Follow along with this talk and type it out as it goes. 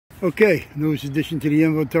Okay, newest addition to the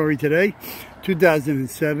inventory today,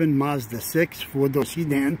 2007 Mazda 6 4-door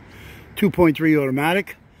sedan, 2.3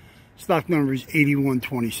 automatic. Stock number is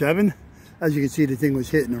 8127. As you can see, the thing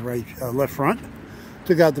was hit in the left front.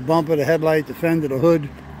 Took out the bumper, the headlight, the fender, the hood.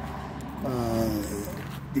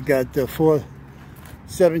 You got four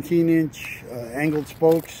 17-inch angled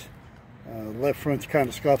spokes. Left front's kind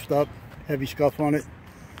of scuffed up, heavy scuff on it.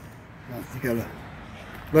 You got a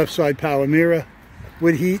left side power mirror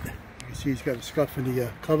with heat. You can see it's got a scuff in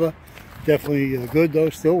the cover. Definitely good though,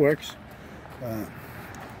 still works.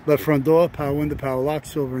 Left front door, power window, power lock,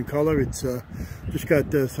 silver in color. It's just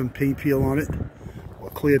got some paint peel on it, or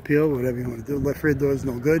clear peel, whatever you want to do. Left rear door is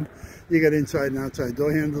no good. You got inside and outside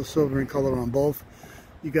door handles, silver in color on both.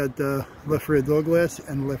 You got left rear door glass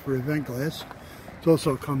and left rear vent glass. It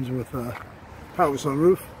also comes with power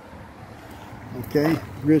sunroof. Okay,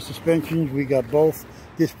 rear suspensions, we got both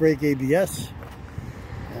disc brake ABS.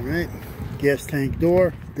 All right, gas tank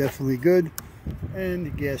door, definitely good. And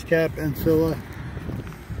the gas cap and filler.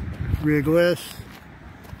 Rear glass,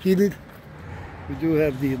 heated. We do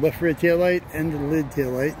have the left rear taillight and the lid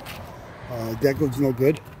taillight. Deck lid's no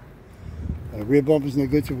good. Rear bumper's no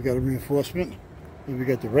good, so we got a reinforcement. Then we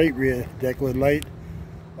got the right rear deck lid light.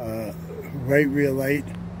 Right rear light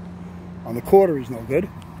on the quarter is no good.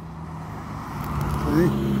 Okay.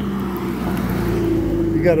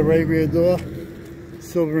 You got a right rear door,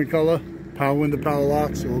 silver in color, power window, power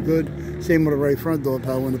locks, all good. Same with the right front door,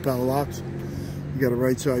 power window, power locks. You got a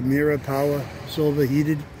right side mirror, power, silver,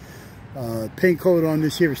 heated. Paint coat on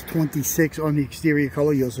this here is 26 on the exterior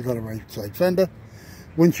color. You also got a right side fender.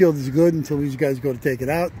 Windshield is good until these guys go to take it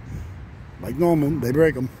out. Like normal, they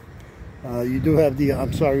break them. You do have the,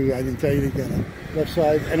 I'm sorry, I didn't tell you, you got a left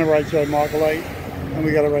side and a right side marker light. And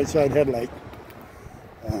we got a right side headlight.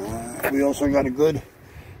 We also got a good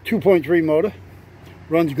 2.3 motor.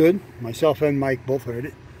 Runs good. Myself and Mike both heard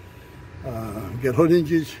it. Got hood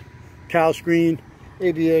hinges, cowl screen,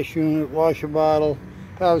 ABS unit, washer bottle,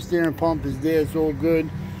 power steering pump is there, it's all good.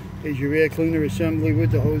 Here's your air cleaner assembly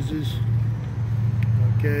with the hoses.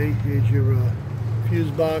 Okay, here's your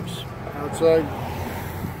fuse box outside.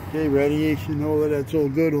 Okay, radiation, all of that's all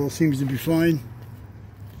good, all seems to be fine.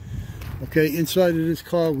 Okay, inside of this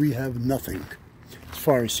car we have nothing as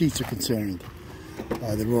far as seats are concerned.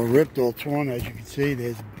 They're all ripped, all torn, as you can see.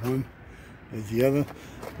 There's one, there's the other.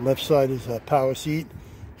 Left side is a power seat,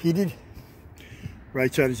 heated.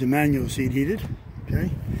 Right side is a manual seat, heated. Okay,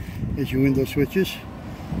 here's your window switches.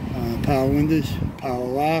 Power windows, power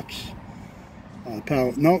locks.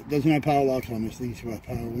 No, doesn't have power locks on this thing. It's got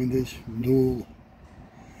power windows, dual.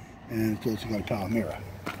 And it's also got a power mirror.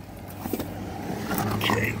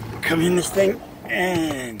 Okay, come in this thing,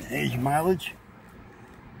 and here's your mileage.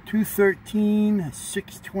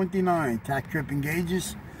 213,629. Tack tripping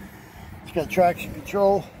gauges. It's got traction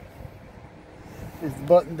control. There's the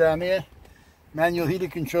button down there. Manual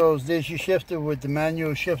heated controls. There's your shifter with the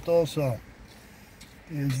manual shift also.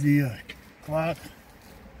 There's the clock.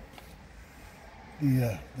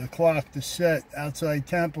 The clock, the set, outside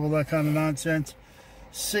temp, all that kind of nonsense.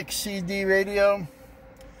 6 CD radio.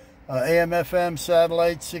 AM, FM,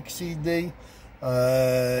 satellite, 6 CD.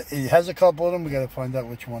 It has a couple of them. We got to find out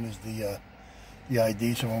which one is the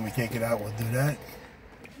ID. So when we take it out, we'll do that.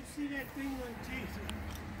 Did you see that thing on TV?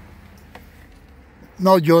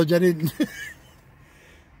 No, George, I didn't.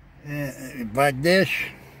 Black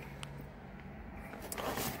dish.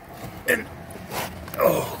 And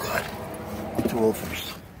oh God, too old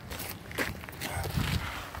first.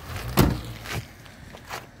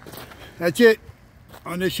 That's it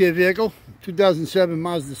on this here vehicle. 2007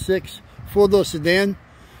 Mazda 6 4-door sedan,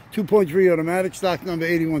 2.3 automatic, stock number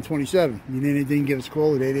 8127. You need anything, give us a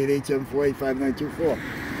call at 888-748-5924.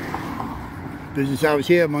 Business hours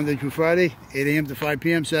here Monday through Friday, 8 a.m. to 5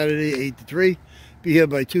 p.m. Saturday, 8 to 3. Be here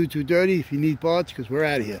by 2:30 if you need parts, because we're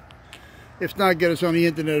out of here. If not, get us on the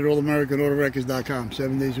internet at allamericanautorecords.com.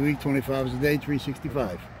 7 days a week, 24 hours a day,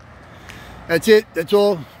 365. That's it. That's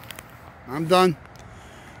all. I'm done.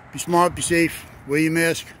 Be smart, be safe, wear your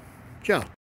mask. Ciao.